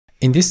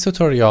In this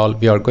tutorial,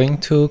 we are going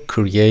to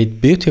create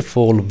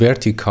beautiful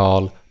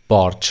vertical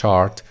bar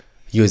chart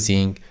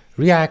using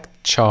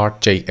React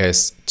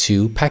Chart.js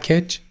 2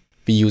 package.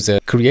 We use a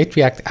Create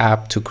React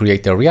app to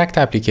create a React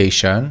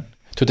application.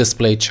 To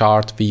display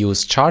chart, we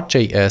use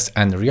Chart.js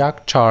and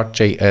React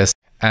Chart.js.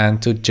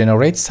 And to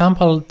generate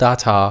sample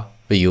data,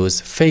 we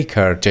use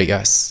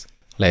Faker.js.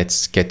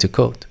 Let's get to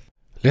code.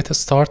 Let us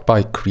start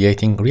by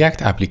creating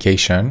React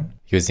application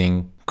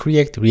using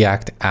Create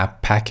React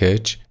app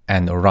package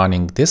and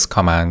running these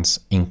commands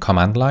in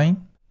command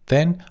line.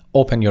 Then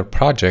open your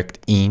project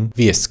in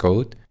VS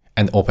Code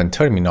and open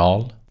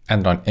terminal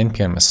and run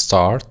npm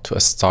start to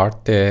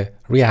start the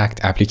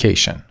React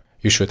application.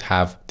 You should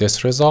have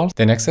this result.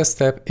 The next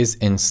step is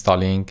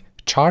installing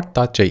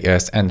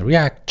chart.js and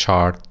React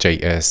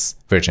Chart.js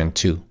version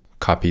 2.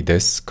 Copy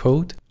this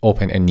code,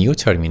 open a new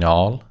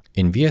terminal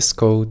in VS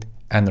Code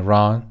and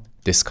run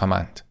this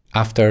command.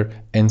 After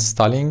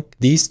installing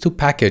these two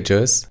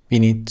packages, we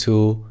need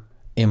to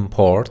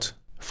import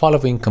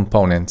following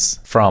components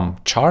from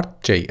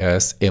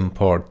chart.js,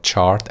 import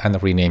chart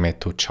and rename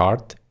it to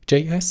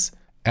chart.js,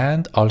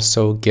 and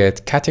also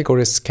get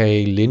category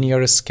scale,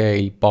 linear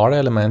scale, bar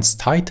elements,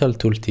 title,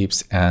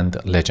 tooltips, and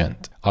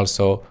legend.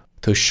 Also,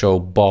 to show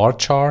bar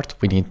chart,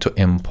 we need to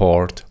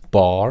import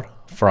bar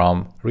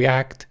from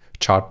React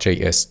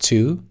Chart.js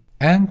 2,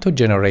 and to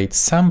generate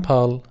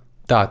sample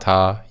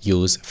data,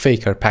 use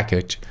Faker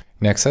package.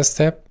 Next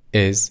step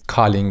is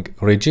calling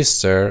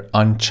register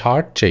on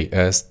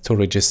chart.js to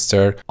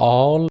register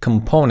all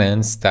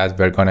components that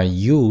we're gonna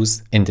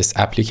use in this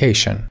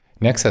application.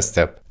 Next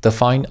step,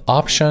 define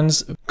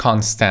options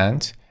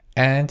constant,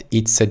 and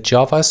it's a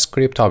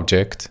JavaScript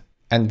object,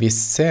 and we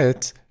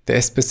set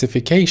the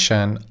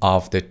specification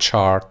of the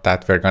chart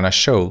that we're gonna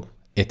show.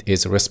 It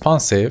is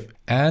responsive,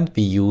 and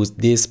we use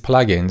these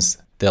plugins.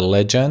 The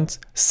legend,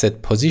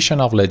 set position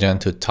of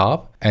legend to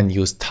top, and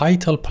use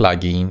title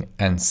plugin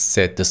and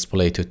set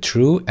display to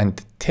true, and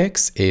the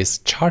text is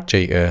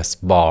chart.js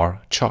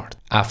bar chart.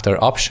 After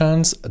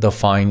options,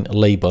 define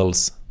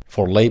labels.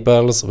 For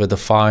labels, we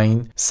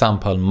define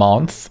sample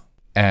month,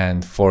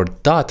 and for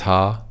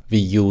data, we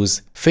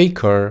use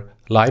Faker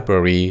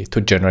library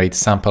to generate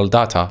sample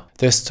data.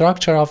 The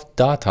structure of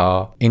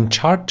data in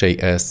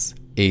chart.js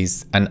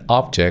is an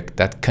object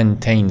that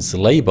contains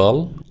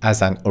label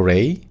as an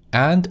array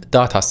and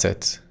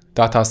dataset.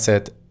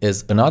 Dataset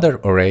is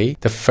another array.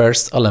 The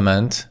first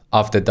element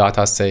of the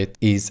dataset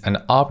is an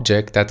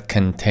object that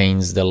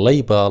contains the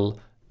label,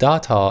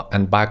 data,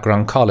 and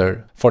background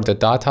color. For the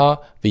data,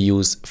 we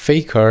use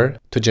Faker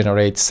to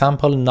generate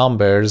sample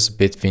numbers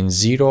between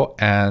 0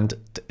 and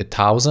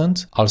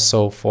 1000.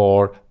 Also,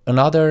 for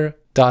another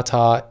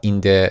data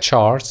in the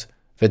chart,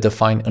 we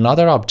define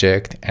another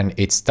object and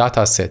its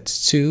dataset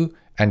too,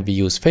 and we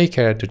use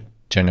Faker to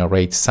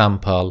generate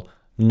sample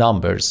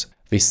numbers.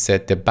 We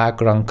set the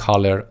background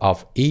color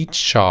of each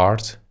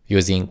chart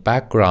using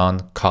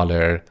background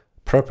color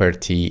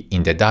property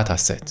in the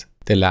dataset.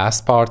 The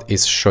last part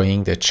is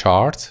showing the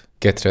chart,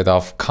 get rid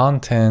of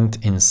content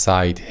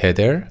inside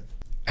header,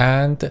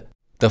 and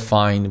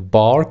define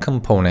bar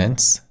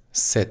components,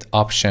 set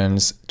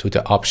options to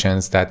the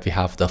options that we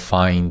have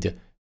defined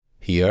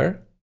here,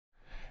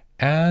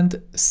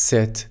 and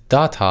set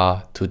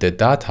data to the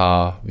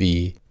data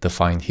we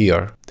defined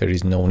here. There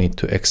is no need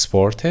to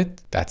export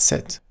it. That's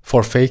it.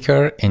 For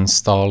Faker,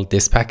 install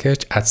this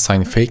package at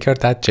faker.js/faker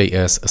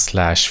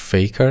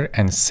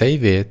and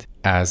save it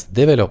as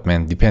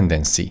development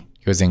dependency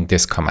using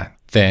this command.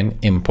 Then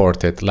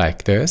import it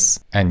like this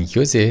and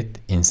use it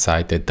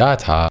inside the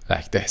data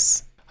like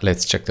this.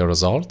 Let's check the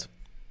result.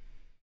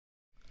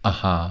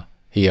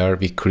 Here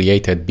we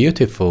created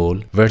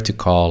beautiful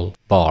vertical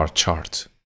bar chart.